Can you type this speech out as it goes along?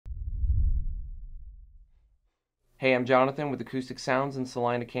Hey, I'm Jonathan with Acoustic Sounds in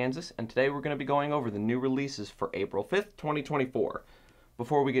Salina, Kansas, and today we're going to be going over the new releases for April 5th, 2024.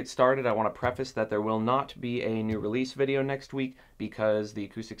 Before we get started, I want to preface that there will not be a new release video next week because the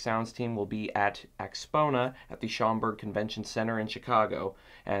Acoustic Sounds team will be at AXPONA at the Schaumburg Convention Center in Chicago,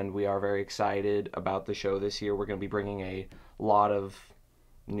 and we are very excited about the show this year. We're going to be bringing a lot of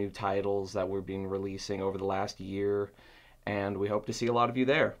new titles that we've been releasing over the last year, and we hope to see a lot of you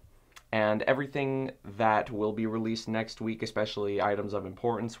there. And everything that will be released next week, especially items of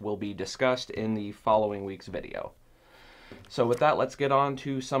importance, will be discussed in the following week's video. So with that, let's get on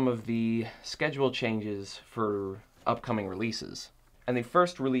to some of the schedule changes for upcoming releases. And the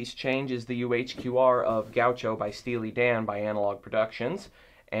first release change is the UHQR of Gaucho by Steely Dan by Analog Productions.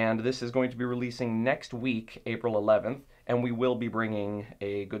 And this is going to be releasing next week, April 11th, and we will be bringing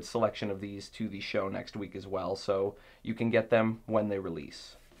a good selection of these to the show next week as well, so you can get them when they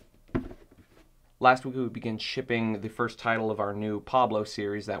release. Last week we began shipping the first title of our new Pablo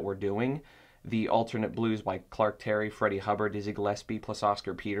series that we're doing, the Alternate Blues by Clark Terry, Freddie Hubbard, Dizzy Gillespie, plus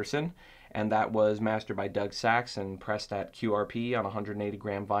Oscar Peterson, and that was mastered by Doug Sachs and pressed at QRP on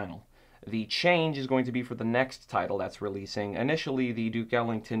 180-gram vinyl. The change is going to be for the next title that's releasing. Initially, the Duke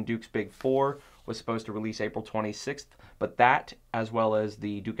Ellington Duke's Big Four was supposed to release April 26th, but that, as well as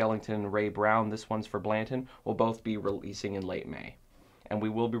the Duke Ellington Ray Brown, this one's for Blanton, will both be releasing in late May. And we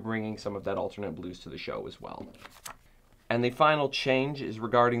will be bringing some of that alternate blues to the show as well. And the final change is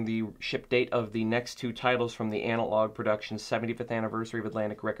regarding the ship date of the next two titles from the Analog Productions 75th Anniversary of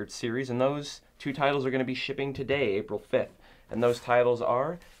Atlantic Records series, and those two titles are going to be shipping today, April 5th. And those titles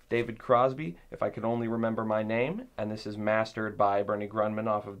are David Crosby, If I Could Only Remember My Name, and this is mastered by Bernie Grundman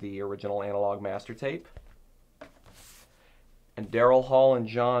off of the original Analog master tape. And Daryl Hall and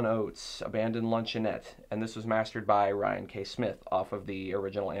John Oates, Abandoned Luncheonette, and this was mastered by Ryan K. Smith off of the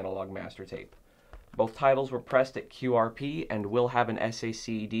original Analog master tape. Both titles were pressed at QRP and will have an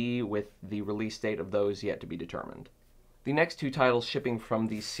SACD with the release date of those yet to be determined. The next two titles shipping from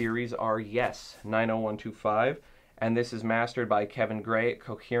the series are Yes, 90125, and this is mastered by Kevin Gray at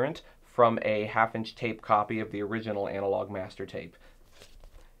Coherent from a half-inch tape copy of the original Analog master tape.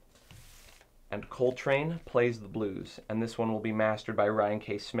 And Coltrane Plays the Blues, and this one will be mastered by Ryan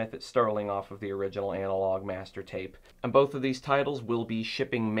K. Smith at Sterling off of the original Analog master tape. And both of these titles will be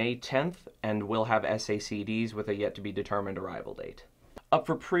shipping May 10th and will have SACDs with a yet-to-be-determined arrival date. Up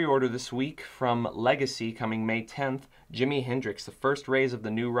for pre-order this week from Legacy coming May 10th, Jimi Hendrix, The First Rays of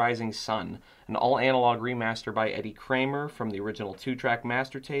the New Rising Sun, an all-analog remaster by Eddie Kramer from the original 2-track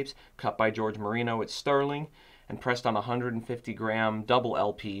master tapes, cut by George Marino at Sterling, and pressed on 150-gram double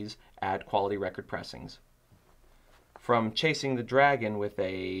LPs at Quality Record Pressings. From Chasing the Dragon with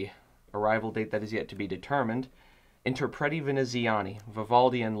a arrival date that is yet to be determined, Interpreti Veneziani,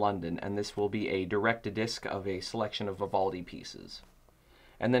 Vivaldi in London, and this will be a direct-to-disc of a selection of Vivaldi pieces.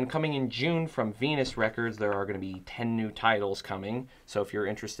 And then coming in June from Venus Records, there are going to be 10 new titles coming, so if you're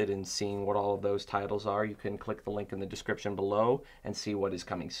interested in seeing what all of those titles are, you can click the link in the description below and see what is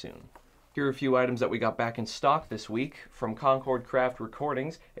coming soon. Here are a few items that we got back in stock this week. From Concord Craft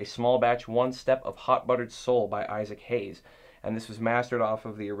Recordings, a small batch one-step of Hot Buttered Soul by Isaac Hayes. And this was mastered off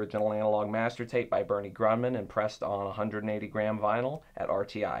of the original Analog master tape by Bernie Grundman and pressed on 180-gram vinyl at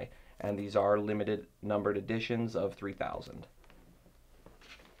RTI. And these are limited numbered editions of 3,000.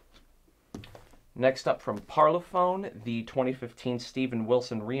 Next up from Parlophone, the 2015 Steven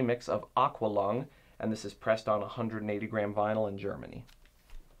Wilson remix of Aqualung, and this is pressed on 180-gram vinyl in Germany.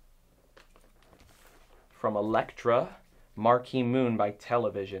 From Elektra, Marquee Moon by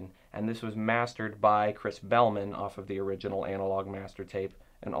Television, and this was mastered by Chris Bellman off of the original Analog master tape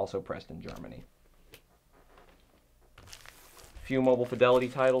and also pressed in Germany. A few Mobile Fidelity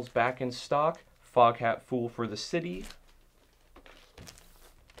titles back in stock, Foghat Fool for the City,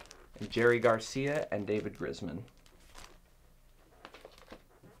 and Jerry Garcia and David Grisman.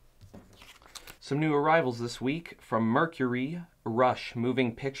 Some new arrivals this week from Mercury, Rush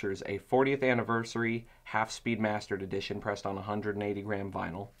Moving Pictures, a 40th anniversary half-speed mastered edition pressed on 180-gram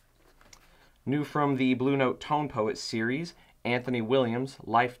vinyl. New from the Blue Note Tone Poets series, Anthony Williams,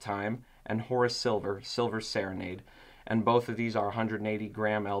 Lifetime, and Horace Silver, Silver's Serenade. And both of these are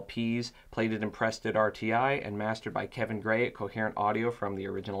 180-gram LPs, plated and pressed at RTI, and mastered by Kevin Gray at Coherent Audio from the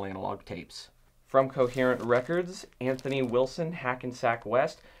original Analog tapes. From Coherent Records, Anthony Wilson, Hackensack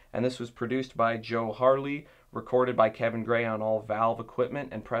West, and this was produced by Joe Harley, recorded by Kevin Gray on all valve equipment,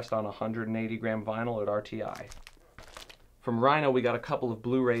 and pressed on 180-gram vinyl at RTI. From Rhino, we got a couple of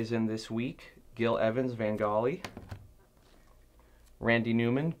Blu-rays in this week. Gil Evans, Vangali. Randy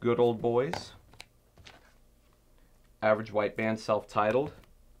Newman, Good Old Boys. Average White Band, self-titled.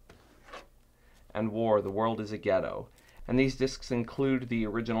 and War, The World is a Ghetto. And these discs include the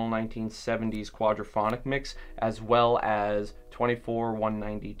original 1970s quadraphonic mix, as well as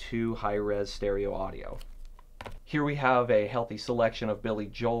 24-192 high-res stereo audio. Here we have a healthy selection of Billy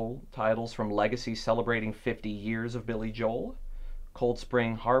Joel titles from Legacy celebrating 50 years of Billy Joel, Cold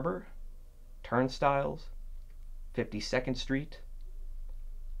Spring Harbor, Turnstiles, 52nd Street,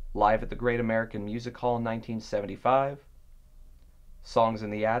 Live at the Great American Music Hall in 1975, Songs in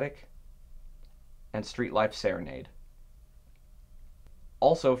the Attic, and Street Life Serenade.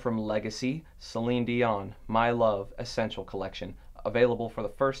 Also from Legacy, Celine Dion, My Love Essential Collection, available for the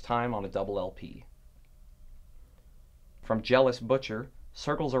first time on a double LP. From Jealous Butcher,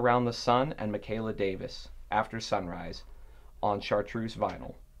 Circles Around the Sun and Michaela Davis, After Sunrise, on Chartreuse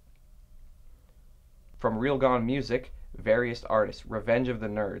vinyl. From Real Gone Music, Various Artists, Revenge of the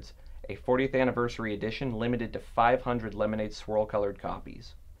Nerds, a 40th anniversary edition limited to 500 Lemonade Swirl-colored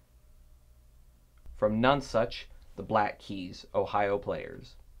copies. From Nonesuch, The Black Keys, Ohio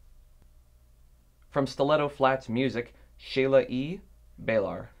Players. From Stiletto Flats Music, Shayla E.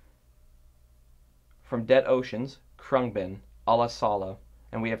 Balar. From Dead Oceans, Krungbin, Alla Sala,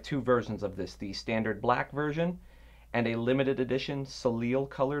 and we have two versions of this, the standard black version and a limited edition Salil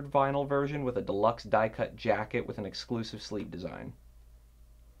colored vinyl version with a deluxe die-cut jacket with an exclusive sleeve design.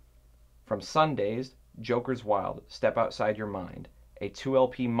 From Sundays, Joker's Wild, Step Outside Your Mind, a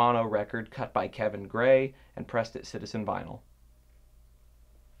 2LP mono record cut by Kevin Gray and pressed at Citizen Vinyl.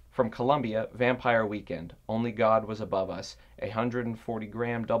 From Columbia, Vampire Weekend, Only God Was Above Us, a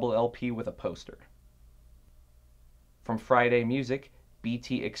 140-gram double LP with a poster. From Friday Music,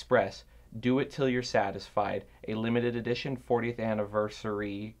 BT Express, Do It Till You're Satisfied, a limited edition 40th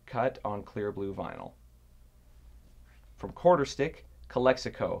anniversary cut on clear blue vinyl. From Quarterstick,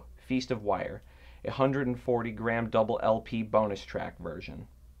 Calexico, Feast of Wire, a 140-gram double LP bonus track version.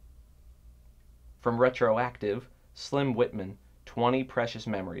 From Retroactive, Slim Whitman, 20 Precious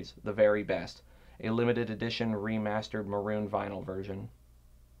Memories, The Very Best, a limited edition remastered maroon vinyl version.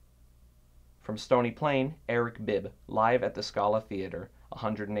 From Stony Plain, Eric Bibb, Live at the Scala Theater,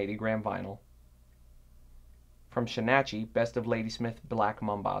 180-gram vinyl. From Shinachie, Best of Ladysmith, Black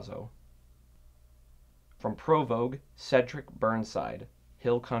Mambazo. From Provogue, Cedric Burnside,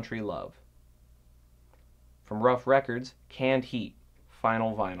 Hill Country Love. From Rough Records, Canned Heat,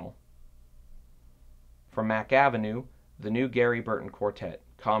 Final Vinyl. From Mac Avenue, The New Gary Burton Quartet,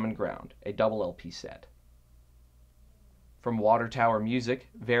 Common Ground, a double LP set. From Water Tower Music,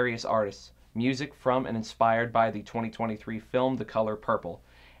 Various Artists, music from and inspired by the 2023 film The Color Purple,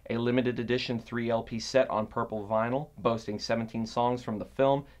 a limited edition 3 LP set on purple vinyl, boasting 17 songs from the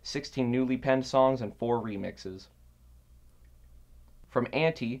film, 16 newly penned songs, and 4 remixes. From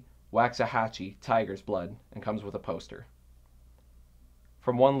Auntie, Waxahachie, Tiger's Blood, and comes with a poster.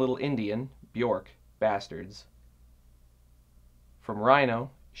 From One Little Indian, Bjork, Bastards. From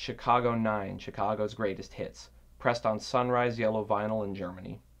Rhino, Chicago 9, Chicago's Greatest Hits, pressed on Sunrise Yellow Vinyl in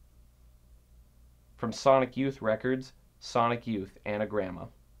Germany. From Sonic Youth Records, Sonic Youth, Anagramma.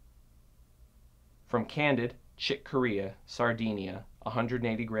 From Candid, Chick Corea, Sardinia,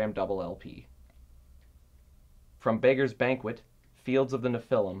 180-gram double LP. From Beggar's Banquet, Fields of the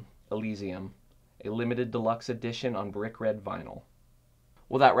Nephilim, Elysium, a limited deluxe edition on brick red vinyl.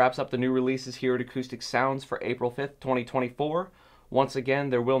 Well, that wraps up the new releases here at Acoustic Sounds for April 5th, 2024. Once again,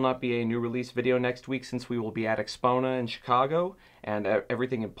 there will not be a new release video next week since we will be at AXPONA in Chicago, and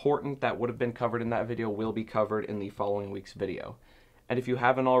everything important that would have been covered in that video will be covered in the following week's video. And if you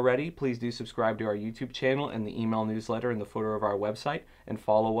haven't already, please do subscribe to our YouTube channel and the email newsletter in the footer of our website, and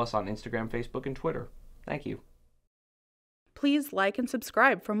follow us on Instagram, Facebook, and Twitter. Thank you. Please like and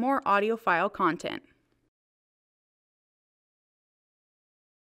subscribe for more audiophile content.